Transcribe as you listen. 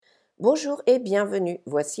Bonjour et bienvenue.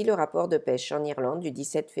 Voici le rapport de pêche en Irlande du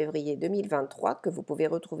 17 février 2023 que vous pouvez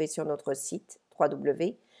retrouver sur notre site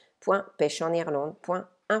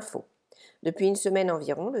www.pêcheenirlande.info. Depuis une semaine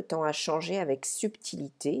environ, le temps a changé avec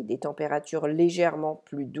subtilité, des températures légèrement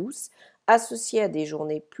plus douces, associées à des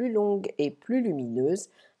journées plus longues et plus lumineuses,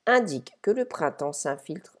 indiquent que le printemps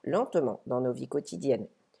s'infiltre lentement dans nos vies quotidiennes.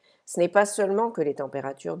 Ce n'est pas seulement que les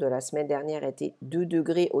températures de la semaine dernière étaient 2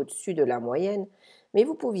 degrés au-dessus de la moyenne, mais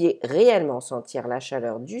vous pouviez réellement sentir la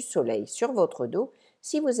chaleur du soleil sur votre dos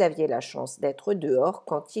si vous aviez la chance d'être dehors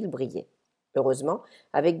quand il brillait. Heureusement,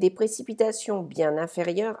 avec des précipitations bien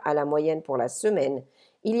inférieures à la moyenne pour la semaine,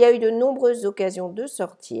 il y a eu de nombreuses occasions de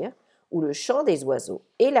sortir où le chant des oiseaux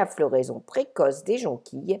et la floraison précoce des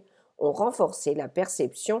jonquilles ont renforcé la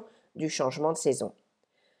perception du changement de saison.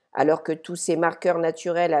 Alors que tous ces marqueurs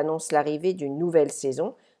naturels annoncent l'arrivée d'une nouvelle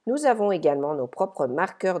saison, nous avons également nos propres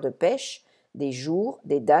marqueurs de pêche, des jours,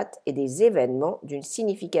 des dates et des événements d'une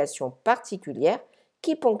signification particulière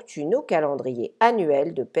qui ponctuent nos calendriers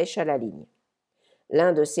annuels de pêche à la ligne.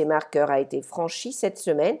 L'un de ces marqueurs a été franchi cette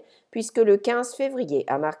semaine puisque le 15 février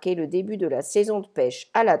a marqué le début de la saison de pêche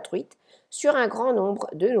à la truite sur un grand nombre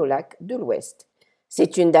de nos lacs de l'Ouest.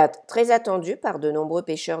 C'est une date très attendue par de nombreux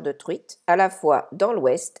pêcheurs de truite, à la fois dans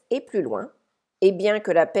l'Ouest et plus loin, et bien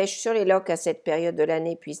que la pêche sur les lochs à cette période de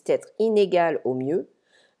l'année puisse être inégale au mieux,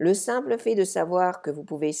 le simple fait de savoir que vous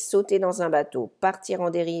pouvez sauter dans un bateau, partir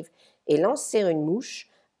en dérive et lancer une mouche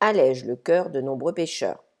allège le cœur de nombreux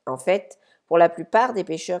pêcheurs. En fait, pour la plupart des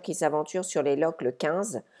pêcheurs qui s'aventurent sur les lochs le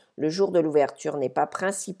 15, le jour de l'ouverture n'est pas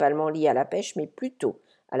principalement lié à la pêche, mais plutôt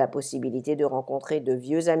à la possibilité de rencontrer de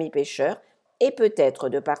vieux amis pêcheurs et peut-être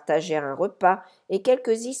de partager un repas et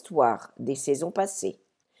quelques histoires des saisons passées.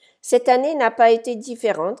 Cette année n'a pas été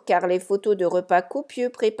différente car les photos de repas copieux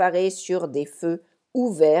préparés sur des feux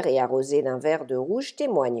ouverts et arrosés d'un verre de rouge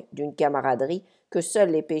témoignent d'une camaraderie que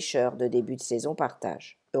seuls les pêcheurs de début de saison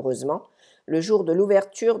partagent. Heureusement, le jour de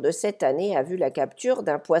l'ouverture de cette année a vu la capture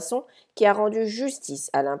d'un poisson qui a rendu justice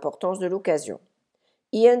à l'importance de l'occasion.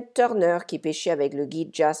 Ian Turner, qui pêchait avec le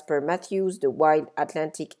guide Jasper Matthews de Wild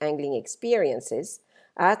Atlantic Angling Experiences,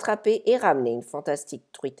 a attrapé et ramené une fantastique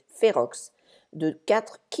truite férox de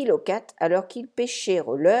 4,4 kg alors qu'il pêchait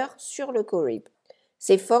au leurre sur le Corrib.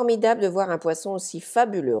 C'est formidable de voir un poisson aussi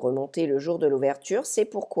fabuleux remonter le jour de l'ouverture, c'est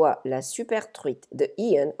pourquoi la super truite de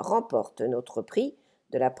Ian remporte notre prix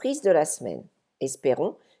de la prise de la semaine.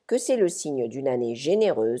 Espérons que c'est le signe d'une année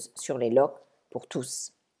généreuse sur les lochs pour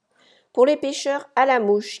tous. Pour les pêcheurs à la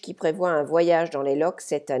mouche qui prévoient un voyage dans les lochs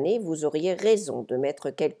cette année, vous auriez raison de mettre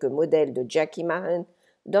quelques modèles de Jackie Mahan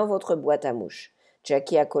dans votre boîte à mouches.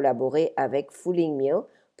 Jackie a collaboré avec Fooling Mill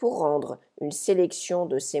pour rendre une sélection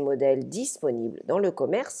de ces modèles disponibles dans le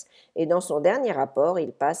commerce et dans son dernier rapport,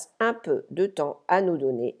 il passe un peu de temps à nous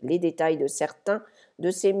donner les détails de certains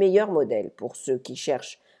de ses meilleurs modèles. Pour ceux qui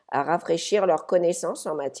cherchent à rafraîchir leurs connaissances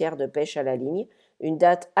en matière de pêche à la ligne, une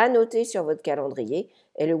date à noter sur votre calendrier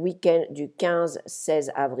est le week-end du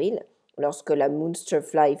 15-16 avril, lorsque la Munster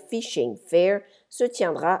Fly Fishing Fair se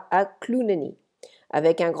tiendra à Clooney.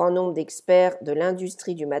 Avec un grand nombre d'experts de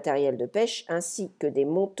l'industrie du matériel de pêche ainsi que des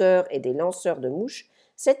monteurs et des lanceurs de mouches,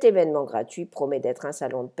 cet événement gratuit promet d'être un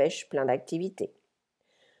salon de pêche plein d'activités.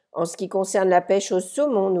 En ce qui concerne la pêche au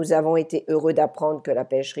saumon, nous avons été heureux d'apprendre que la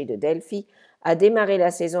pêcherie de Delphi a démarré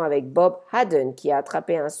la saison avec Bob Haddon qui a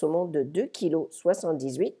attrapé un saumon de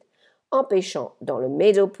 2,78 kg en pêchant dans le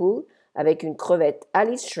Meadow Pool avec une crevette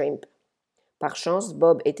Alice Shrimp. Par chance,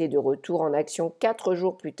 Bob était de retour en action 4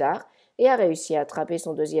 jours plus tard et a réussi à attraper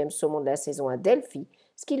son deuxième saumon de la saison à Delphi,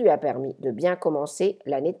 ce qui lui a permis de bien commencer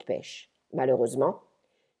l'année de pêche. Malheureusement,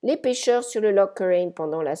 les pêcheurs sur le Loch Currane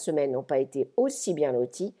pendant la semaine n'ont pas été aussi bien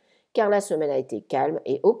lotis car la semaine a été calme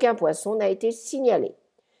et aucun poisson n'a été signalé.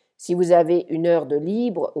 Si vous avez une heure de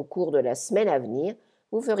libre au cours de la semaine à venir,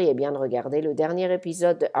 vous feriez bien de regarder le dernier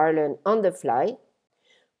épisode de Ireland on the Fly,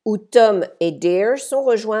 où Tom et Dare sont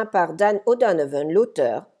rejoints par Dan O'Donovan,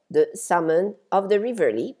 l'auteur de Salmon of the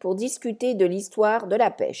River Lee, pour discuter de l'histoire de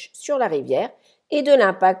la pêche sur la rivière et de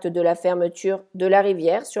l'impact de la fermeture de la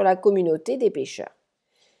rivière sur la communauté des pêcheurs.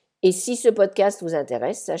 Et si ce podcast vous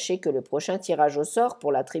intéresse, sachez que le prochain tirage au sort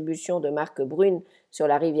pour l'attribution de marque brune sur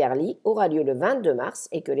la rivière Lee aura lieu le 22 mars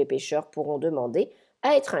et que les pêcheurs pourront demander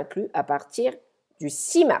à être inclus à partir du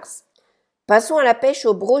 6 mars. Passons à la pêche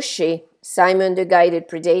au brochet. Simon de Guided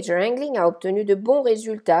Predator Angling a obtenu de bons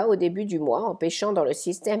résultats au début du mois en pêchant dans le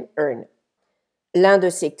système Earn. L'un de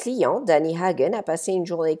ses clients, Danny Hagen, a passé une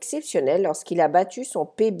journée exceptionnelle lorsqu'il a battu son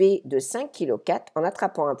PB de 5,4 kg en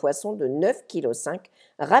attrapant un poisson de 9,5 kg,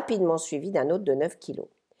 rapidement suivi d'un autre de 9 kg.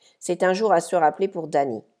 C'est un jour à se rappeler pour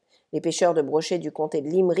Danny. Les pêcheurs de brochets du comté de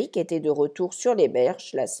Limerick étaient de retour sur les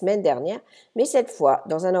berges la semaine dernière, mais cette fois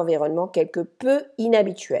dans un environnement quelque peu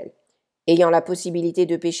inhabituel. Ayant la possibilité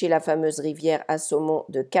de pêcher la fameuse rivière à saumon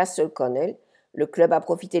de Castle Connell, le club a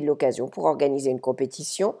profité de l'occasion pour organiser une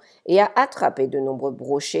compétition et a attrapé de nombreux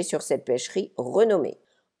brochets sur cette pêcherie renommée.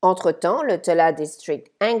 Entre-temps, le Tulla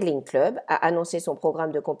District Angling Club a annoncé son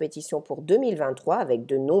programme de compétition pour 2023 avec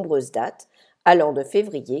de nombreuses dates, allant de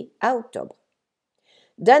février à octobre.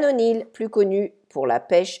 Dan O'Neill, plus connu pour la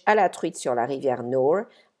pêche à la truite sur la rivière Nore,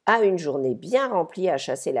 a une journée bien remplie à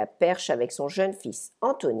chasser la perche avec son jeune fils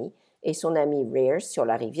Anthony et son ami Rears sur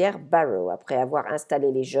la rivière Barrow. Après avoir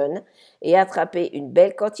installé les jeunes et attrapé une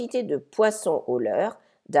belle quantité de poissons au leurre,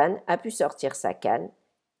 Dan a pu sortir sa canne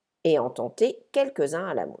et en tenter quelques-uns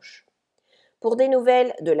à la mouche. Pour des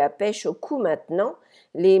nouvelles de la pêche au coup maintenant,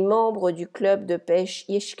 les membres du club de pêche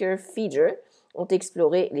Ishker Feeder ont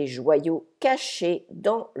exploré les joyaux cachés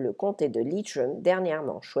dans le comté de Leitrim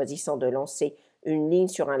dernièrement, choisissant de lancer une ligne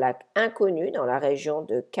sur un lac inconnu dans la région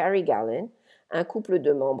de Carrigallen. Un couple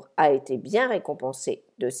de membres a été bien récompensé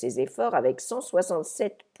de ses efforts avec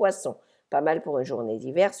 167 poissons, pas mal pour une journée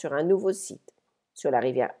d'hiver sur un nouveau site. Sur la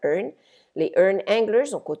rivière Earn, les Earn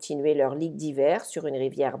Anglers ont continué leur ligue d'hiver sur une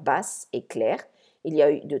rivière basse et claire. Il y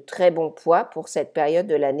a eu de très bons poids pour cette période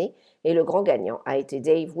de l'année et le grand gagnant a été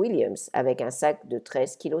Dave Williams avec un sac de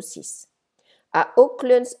 13,6 kg. À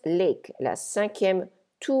Oaklands Lake, la 5e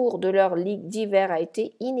tour de leur ligue d'hiver a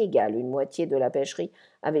été inégale. Une moitié de la pêcherie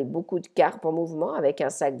avait beaucoup de carpes en mouvement avec un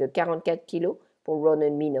sac de 44 kg pour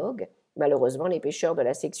Ronan Minogue. Malheureusement, les pêcheurs de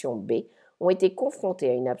la section B ont été confrontés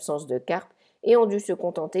à une absence de carpes et ont dû se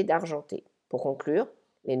contenter d'argenter. Pour conclure,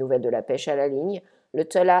 les nouvelles de la pêche à la ligne, le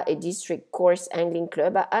Tulla et District Course Angling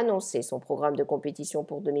Club a annoncé son programme de compétition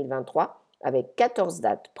pour 2023 avec 14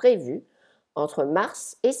 dates prévues entre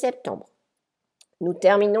mars et septembre. Nous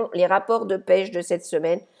terminons les rapports de pêche de cette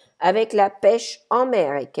semaine avec la pêche en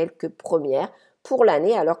mer et quelques premières pour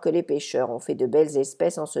l'année alors que les pêcheurs ont fait de belles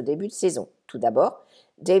espèces en ce début de saison. Tout d'abord,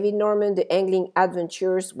 David Norman de Angling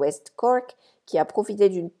Adventures West Cork qui a profité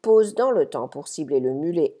d'une pause dans le temps pour cibler le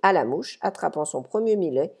mulet à la mouche, attrapant son premier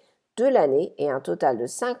mulet de l'année et un total de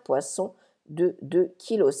 5 poissons de 2,7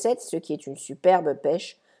 kg, ce qui est une superbe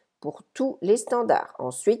pêche pour tous les standards.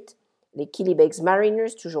 Ensuite, les Killybegs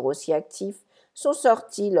Mariners, toujours aussi actifs, sont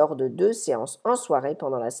sortis lors de 2 séances en soirée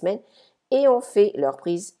pendant la semaine et ont fait leur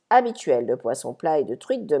prise habituelle de poissons plats et de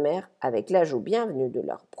truites de mer avec l'ajout bienvenu de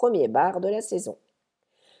leur premier bar de la saison.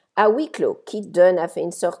 À Wicklow, Kit Dunn a fait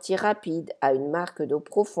une sortie rapide à une marque d'eau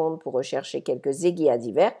profonde pour rechercher quelques aiguillas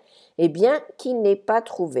d'hiver et bien qu'il n'ait pas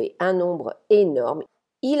trouvé un nombre énorme,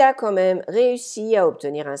 il a quand même réussi à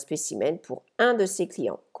obtenir un spécimen pour un de ses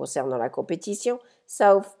clients. Concernant la compétition,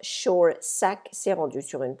 South Shore Sac s'est rendu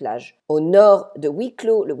sur une plage au nord de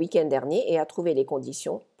Wicklow le week-end dernier et a trouvé les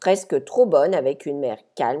conditions presque trop bonnes avec une mer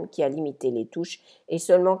calme qui a limité les touches et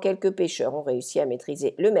seulement quelques pêcheurs ont réussi à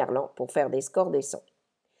maîtriser le merlan pour faire des scores décents.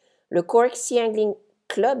 Le Cork Sea Angling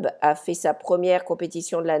Club a fait sa première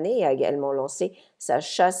compétition de l'année et a également lancé sa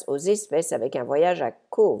chasse aux espèces avec un voyage à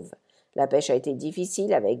Cove. La pêche a été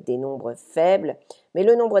difficile avec des nombres faibles, mais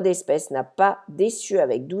le nombre d'espèces n'a pas déçu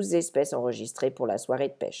avec 12 espèces enregistrées pour la soirée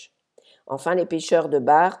de pêche. Enfin, les pêcheurs de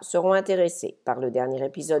bar seront intéressés par le dernier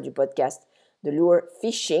épisode du podcast The Lure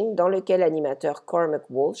Fishing dans lequel l'animateur Cormac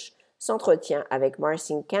Walsh s'entretient avec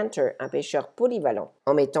Marcin Cantor, un pêcheur polyvalent,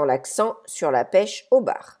 en mettant l'accent sur la pêche au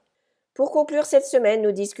bar. Pour conclure cette semaine,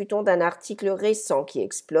 nous discutons d'un article récent qui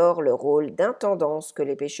explore le rôle d'intendance que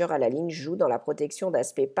les pêcheurs à la ligne jouent dans la protection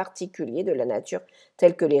d'aspects particuliers de la nature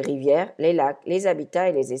tels que les rivières, les lacs, les habitats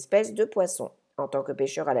et les espèces de poissons. En tant que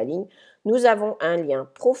pêcheurs à la ligne, nous avons un lien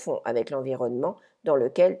profond avec l'environnement dans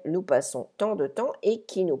lequel nous passons tant de temps et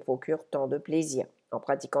qui nous procure tant de plaisir. En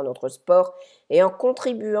pratiquant notre sport et en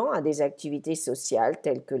contribuant à des activités sociales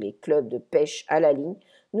telles que les clubs de pêche à la ligne,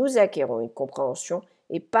 nous acquérons une compréhension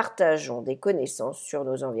et partageons des connaissances sur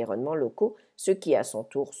nos environnements locaux, ce qui à son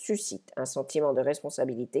tour suscite un sentiment de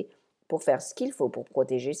responsabilité pour faire ce qu'il faut pour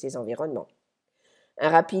protéger ces environnements. Un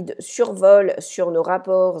rapide survol sur nos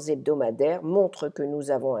rapports hebdomadaires montre que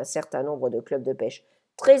nous avons un certain nombre de clubs de pêche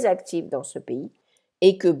très actifs dans ce pays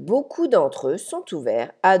et que beaucoup d'entre eux sont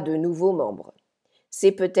ouverts à de nouveaux membres.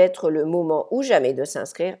 C'est peut-être le moment ou jamais de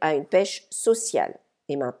s'inscrire à une pêche sociale.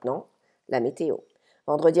 Et maintenant, la météo.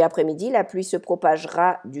 Vendredi après-midi, la pluie se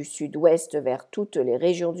propagera du sud-ouest vers toutes les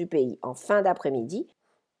régions du pays en fin d'après-midi.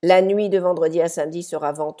 La nuit de vendredi à samedi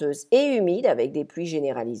sera venteuse et humide avec des pluies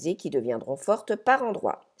généralisées qui deviendront fortes par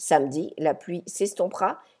endroits. Samedi, la pluie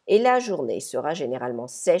s'estompera et la journée sera généralement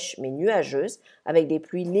sèche mais nuageuse avec des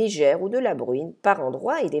pluies légères ou de la bruine par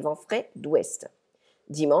endroits et des vents frais d'ouest.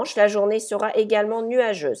 Dimanche, la journée sera également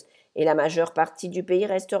nuageuse et la majeure partie du pays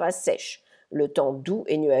restera sèche. Le temps doux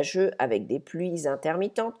et nuageux avec des pluies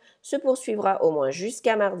intermittentes se poursuivra au moins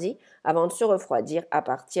jusqu'à mardi avant de se refroidir à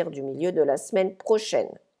partir du milieu de la semaine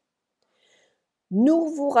prochaine. Nous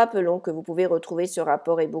vous rappelons que vous pouvez retrouver ce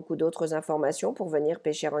rapport et beaucoup d'autres informations pour venir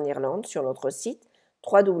pêcher en Irlande sur notre site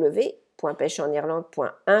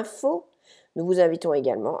www.pêcheenirlande.info. Nous vous invitons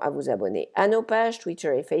également à vous abonner à nos pages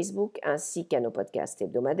Twitter et Facebook ainsi qu'à nos podcasts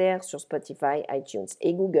hebdomadaires sur Spotify, iTunes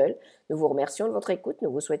et Google. Nous vous remercions de votre écoute.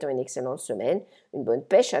 Nous vous souhaitons une excellente semaine. Une bonne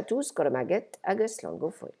pêche à tous. Colamaget, Agus Lango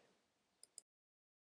Foy.